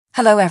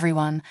Hello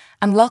everyone,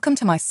 and welcome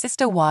to my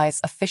Sister Wise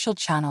official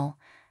channel.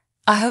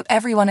 I hope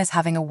everyone is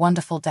having a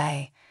wonderful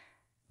day.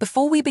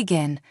 Before we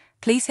begin,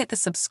 please hit the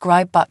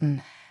subscribe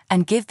button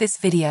and give this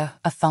video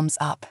a thumbs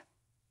up.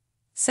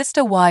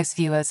 Sister Wives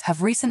viewers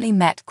have recently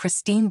met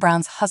Christine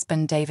Brown's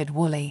husband David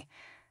Woolley.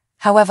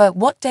 However,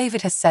 what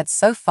David has said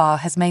so far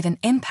has made an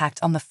impact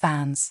on the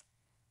fans.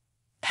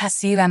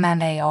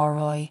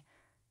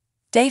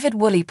 David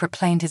Woolley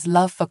proclaimed his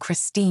love for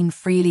Christine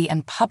freely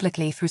and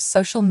publicly through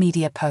social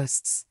media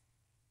posts.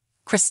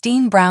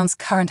 Christine Brown's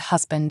current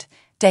husband,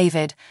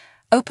 David,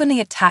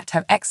 openly attacked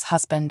her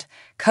ex-husband,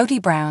 Kody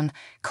Brown,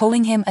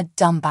 calling him a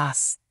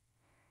dumbass.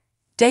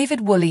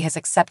 David Woolley has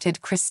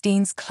accepted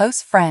Christine's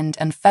close friend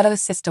and fellow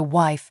sister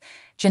wife,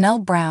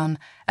 Janelle Brown,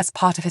 as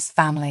part of his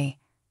family.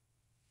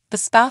 The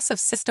spouse of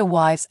Sister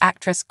Wives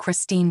actress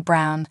Christine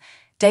Brown,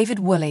 David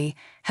Woolley,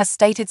 has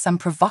stated some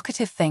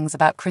provocative things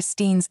about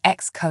Christine's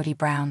ex Kody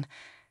Brown.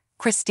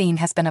 Christine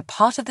has been a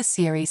part of the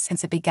series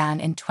since it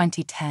began in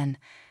 2010.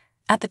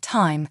 At the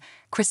time,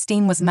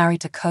 Christine was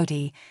married to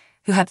Kody,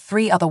 who had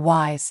 3 other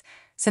wives,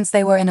 since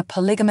they were in a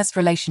polygamous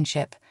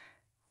relationship.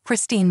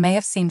 Christine may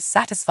have seemed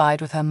satisfied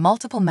with her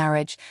multiple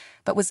marriage,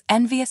 but was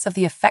envious of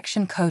the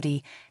affection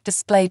Kody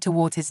displayed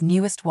towards his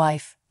newest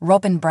wife,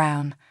 Robin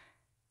Brown.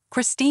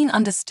 Christine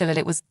understood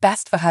it was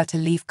best for her to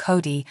leave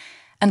Kody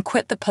and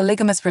quit the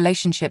polygamous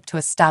relationship to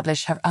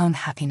establish her own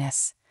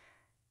happiness.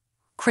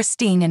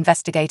 Christine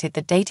investigated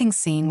the dating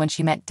scene when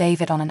she met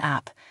David on an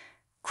app.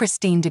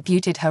 Christine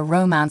debuted her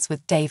romance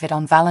with David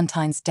on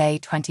Valentine's Day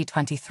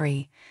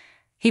 2023.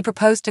 He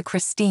proposed to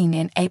Christine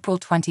in April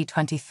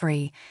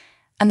 2023,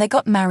 and they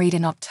got married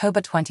in October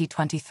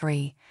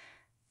 2023.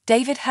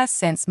 David has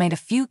since made a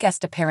few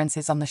guest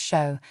appearances on the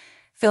show,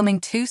 filming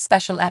 2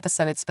 special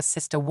episodes for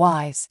Sister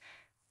Wives,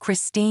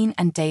 Christine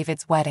and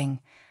David's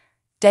wedding.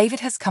 David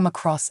has come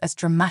across as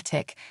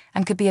dramatic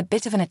and could be a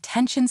bit of an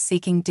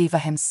attention-seeking diva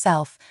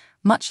himself,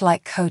 much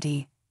like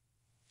Kody.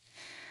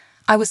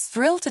 I was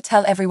thrilled to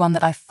tell everyone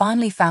that I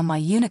finally found my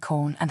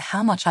unicorn and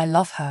how much I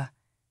love her.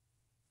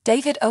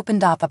 David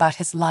opened up about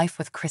his life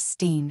with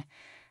Christine.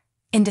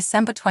 In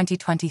December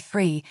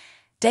 2023,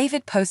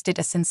 David posted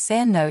a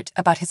sincere note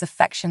about his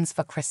affections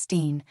for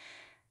Christine.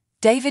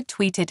 David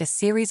tweeted a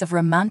series of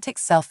romantic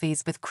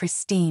selfies with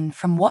Christine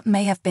from what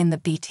may have been the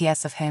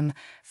BTS of him,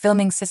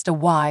 filming Sister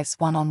Wives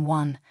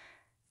one-on-one.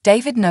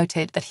 David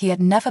noted that he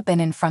had never been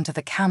in front of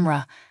the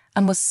camera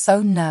and was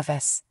so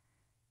nervous.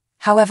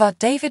 However,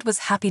 David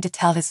was happy to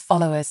tell his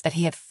followers that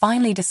he had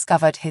finally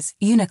discovered his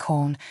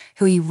unicorn,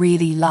 who he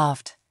really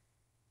loved.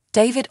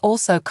 David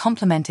also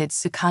complimented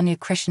Sukanya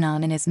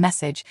Krishnan in his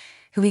message,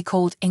 who he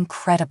called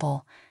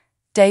incredible.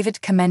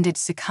 David commended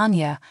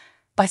Sukanya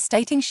by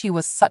stating she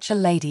was such a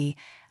lady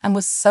and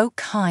was so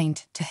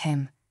kind to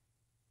him.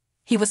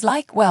 He was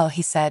like, well,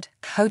 he said,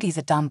 Kody's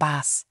a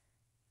dumbass.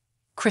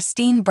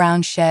 Christine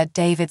Brown shared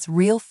David's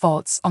real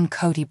thoughts on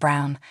Kody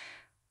Brown.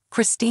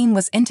 Christine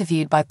was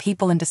interviewed by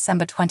People in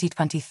December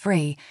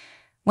 2023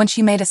 when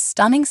she made a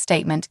stunning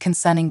statement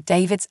concerning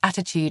David's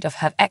attitude of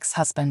her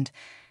ex-husband.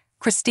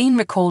 Christine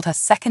recalled her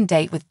second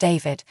date with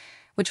David,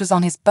 which was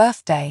on his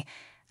birthday,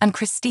 and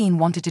Christine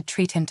wanted to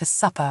treat him to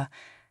supper.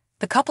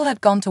 The couple had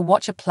gone to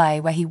watch a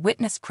play where he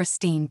witnessed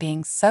Christine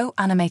being so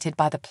animated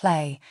by the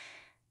play.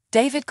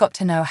 David got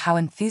to know how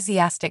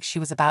enthusiastic she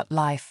was about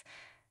life.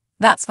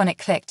 That's when it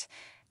clicked,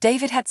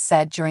 David had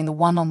said during the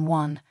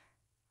one-on-one.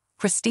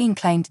 Christine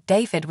claimed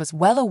David was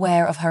well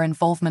aware of her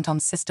involvement on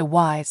Sister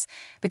Wives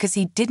because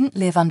he didn't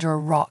live under a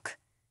rock.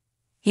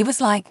 He was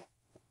like,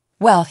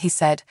 well, he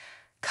said,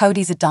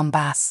 Kody's a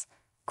dumbass,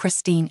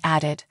 Christine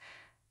added.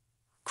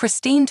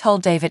 Christine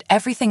told David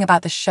everything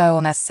about the show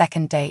on their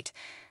second date.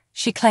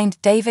 She claimed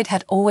David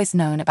had always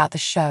known about the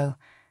show.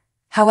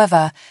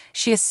 However,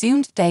 she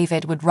assumed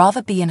David would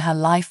rather be in her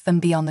life than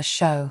be on the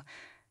show.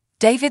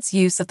 David's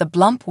use of the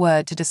blunt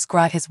word to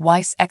describe his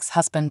wife's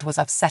ex-husband was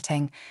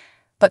upsetting,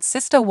 but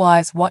Sister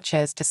Wives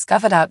watchers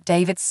discovered out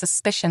David's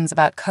suspicions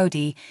about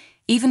Kody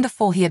even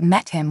before he had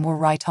met him were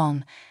right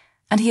on,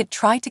 and he had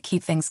tried to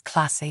keep things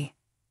classy.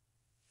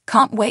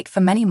 Can't wait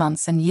for many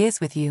months and years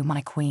with you,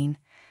 my queen.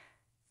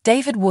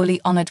 David Woolley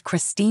honored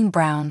Christine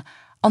Brown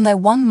on their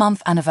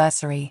 1-month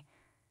anniversary.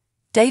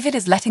 David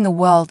is letting the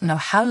world know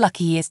how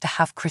lucky he is to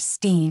have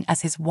Christine as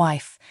his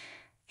wife.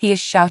 He is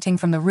shouting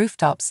from the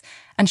rooftops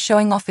and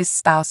showing off his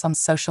spouse on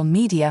social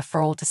media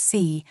for all to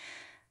see.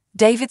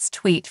 David's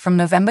tweet from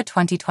November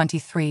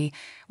 2023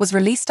 was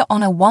released to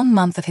honor 1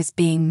 month of his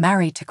being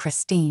married to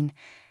Christine.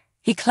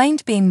 He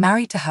claimed being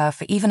married to her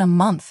for even a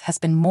month has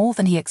been more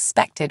than he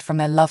expected from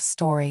their love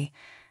story.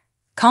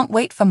 Can't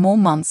wait for more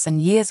months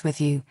and years with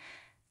you,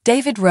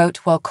 David wrote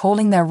while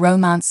calling their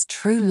romance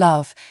true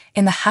love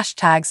in the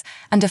hashtags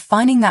and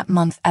defining that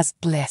month as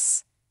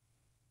bliss.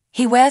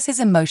 He wears his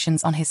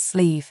emotions on his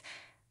sleeve.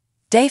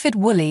 David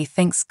Woolley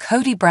thinks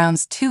Kody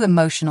Brown's too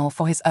emotional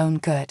for his own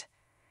good.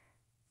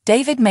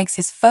 David makes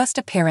his first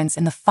appearance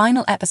in the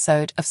final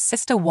episode of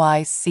Sister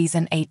Wives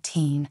Season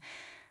 18.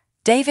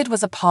 David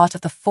was a part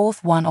of the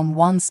 4th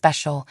one-on-one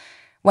special,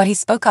 where he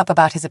spoke up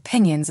about his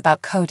opinions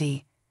about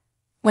Kody.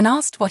 When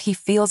asked what he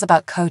feels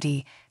about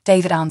Kody,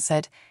 David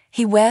answered,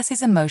 "He wears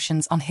his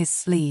emotions on his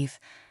sleeve."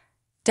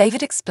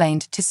 David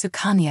explained to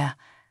Sukanya,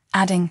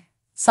 adding,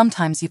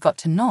 "Sometimes you've got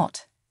to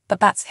not, but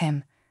that's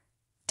him."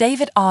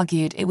 David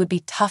argued it would be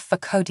tough for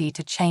Kody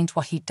to change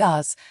what he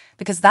does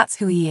because that's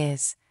who he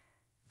is.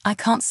 "I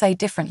can't say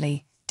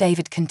differently,"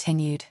 David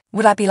continued.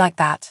 "Would I be like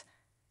that?"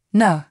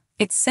 "No,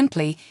 it's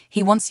simply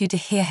he wants you to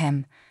hear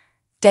him,"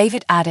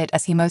 David added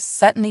as he most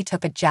certainly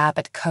took a jab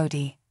at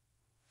Kody.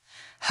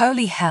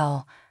 "Holy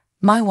hell,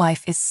 my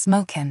wife is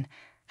smoking,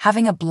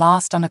 having a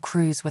blast on a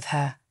cruise with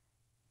her."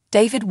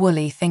 David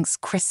Woolley thinks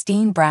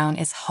Christine Brown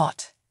is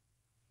hot.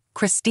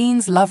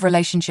 Christine's love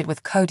relationship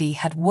with Kody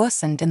had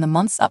worsened in the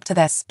months up to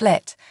their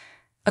split.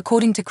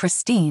 According to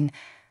Christine,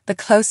 the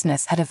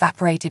closeness had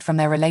evaporated from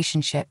their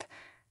relationship.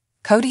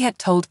 Kody had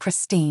told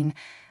Christine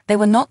they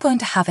were not going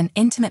to have an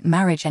intimate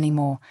marriage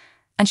anymore,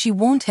 and she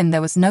warned him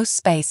there was no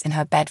space in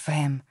her bed for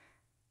him.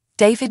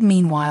 David,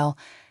 meanwhile,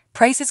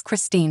 praises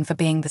Christine for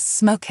being the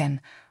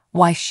smokin'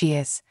 wife she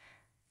is.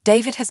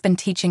 David has been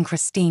teaching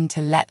Christine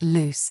to let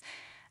loose,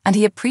 and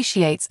he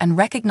appreciates and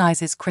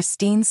recognizes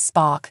Christine's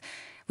spark,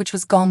 which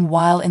was gone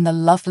while in the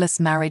loveless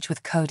marriage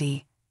with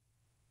Kody.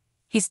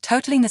 He's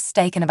totally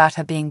mistaken about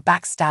her being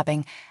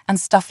backstabbing and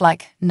stuff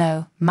like,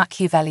 no,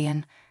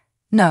 Machiavellian.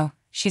 No,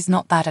 she's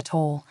not that at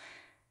all.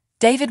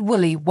 David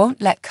Woolley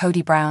won't let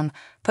Kody Brown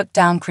put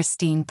down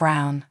Christine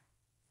Brown.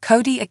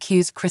 Kody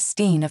accused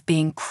Christine of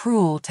being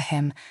cruel to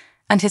him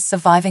and his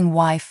surviving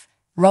wife,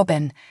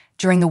 Robin,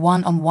 during the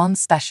one-on-one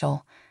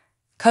special.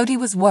 Kody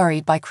was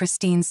worried by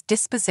Christine's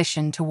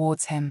disposition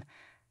towards him.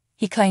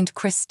 He claimed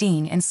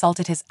Christine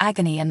insulted his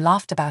agony and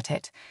laughed about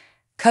it.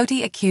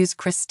 Kody accused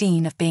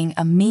Christine of being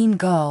a mean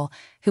girl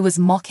who was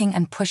mocking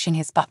and pushing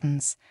his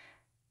buttons.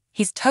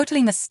 He's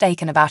totally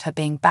mistaken about her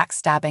being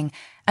backstabbing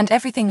and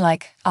everything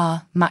like,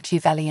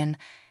 Machiavellian,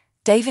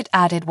 David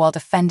added while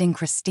defending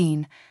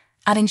Christine,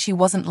 adding she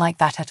wasn't like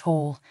that at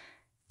all.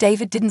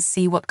 David didn't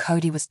see what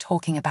Kody was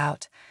talking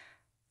about.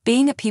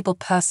 Being a people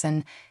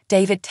person,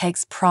 David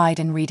takes pride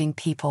in reading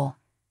people.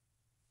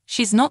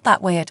 "She's not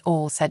that way at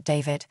all," said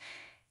David.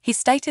 He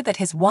stated that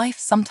his wife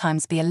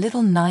sometimes be a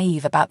little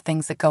naive about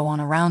things that go on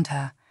around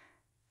her.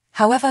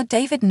 However,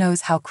 David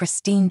knows how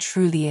Christine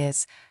truly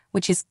is,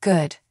 which is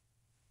good.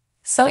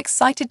 "So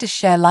excited to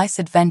share life's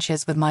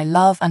adventures with my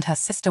love and her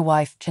sister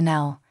wife,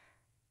 Janelle."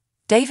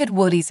 David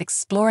Woolley's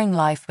exploring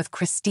life with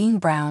Christine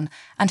Brown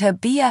and her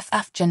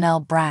BFF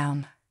Janelle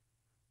Brown.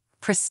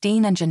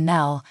 Christine and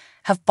Janelle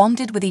have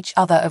bonded with each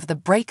other over the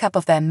breakup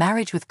of their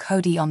marriage with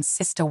Kody on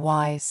Sister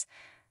Wives.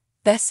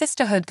 Their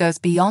sisterhood goes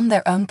beyond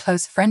their own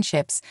close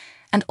friendships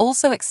and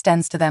also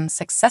extends to them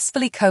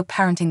successfully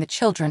co-parenting the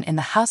children in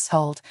the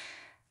household.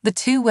 The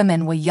two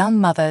women were young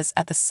mothers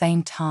at the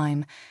same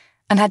time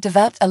and had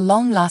developed a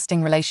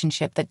long-lasting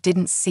relationship that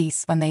didn't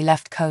cease when they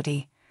left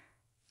Kody.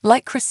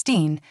 Like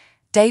Christine,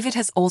 David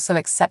has also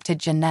accepted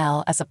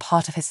Janelle as a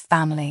part of his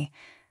family.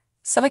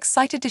 "So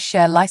excited to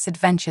share life's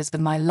adventures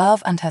with my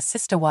love and her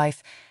sister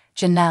wife,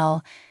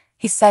 Janelle,"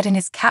 he said in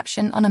his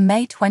caption on a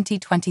May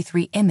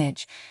 2023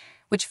 image,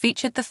 which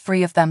featured the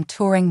three of them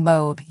touring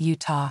Moab,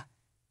 Utah.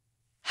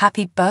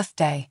 "Happy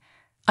birthday.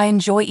 I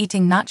enjoy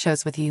eating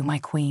nachos with you, my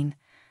queen."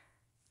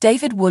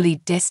 David Woolley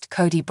dissed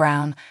Kody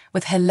Brown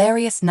with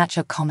hilarious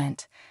nacho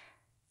comment.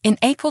 In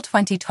April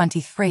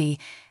 2023,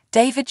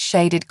 David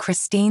shaded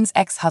Christine's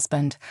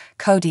ex-husband,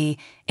 Kody,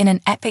 in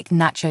an epic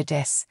nacho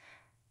diss.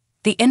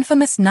 The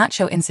infamous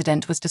nacho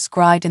incident was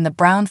described in the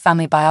Brown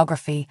family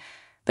biography,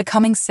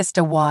 Becoming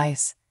Sister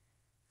Wives.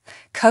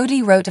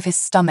 Kody wrote of his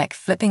stomach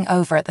flipping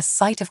over at the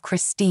sight of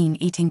Christine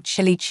eating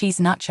chili cheese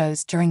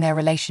nachos during their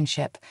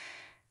relationship.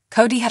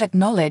 Kody had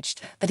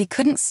acknowledged that he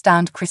couldn't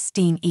stand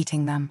Christine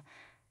eating them.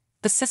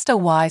 The Sister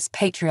Wives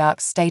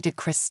patriarch stated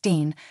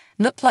Christine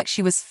looked like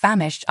she was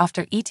famished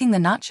after eating the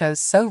nachos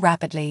so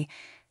rapidly,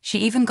 she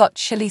even got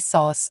chili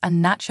sauce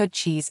and nacho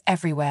cheese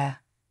everywhere.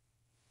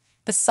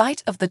 The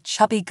sight of the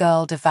chubby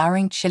girl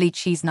devouring chili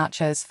cheese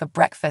nachos for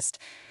breakfast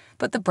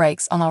put the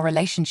brakes on our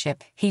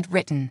relationship, he'd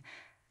written.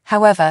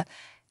 However,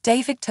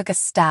 David took a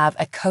stab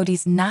at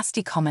Kody's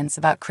nasty comments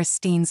about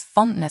Christine's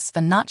fondness for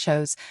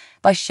nachos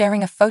by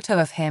sharing a photo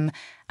of him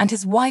and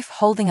his wife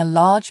holding a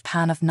large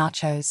pan of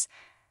nachos.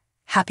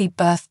 "Happy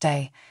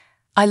birthday.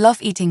 I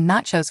love eating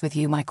nachos with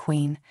you, my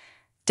queen,"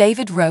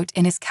 David wrote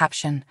in his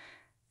caption.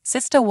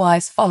 Sister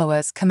Wives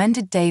followers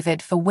commended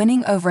David for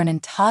winning over an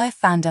entire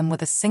fandom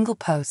with a single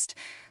post,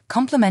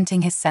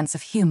 complimenting his sense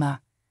of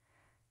humor.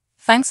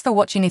 Thanks for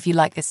watching. If you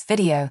like this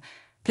video,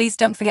 please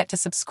don't forget to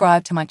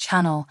subscribe to my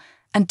channel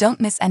and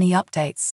don't miss any updates.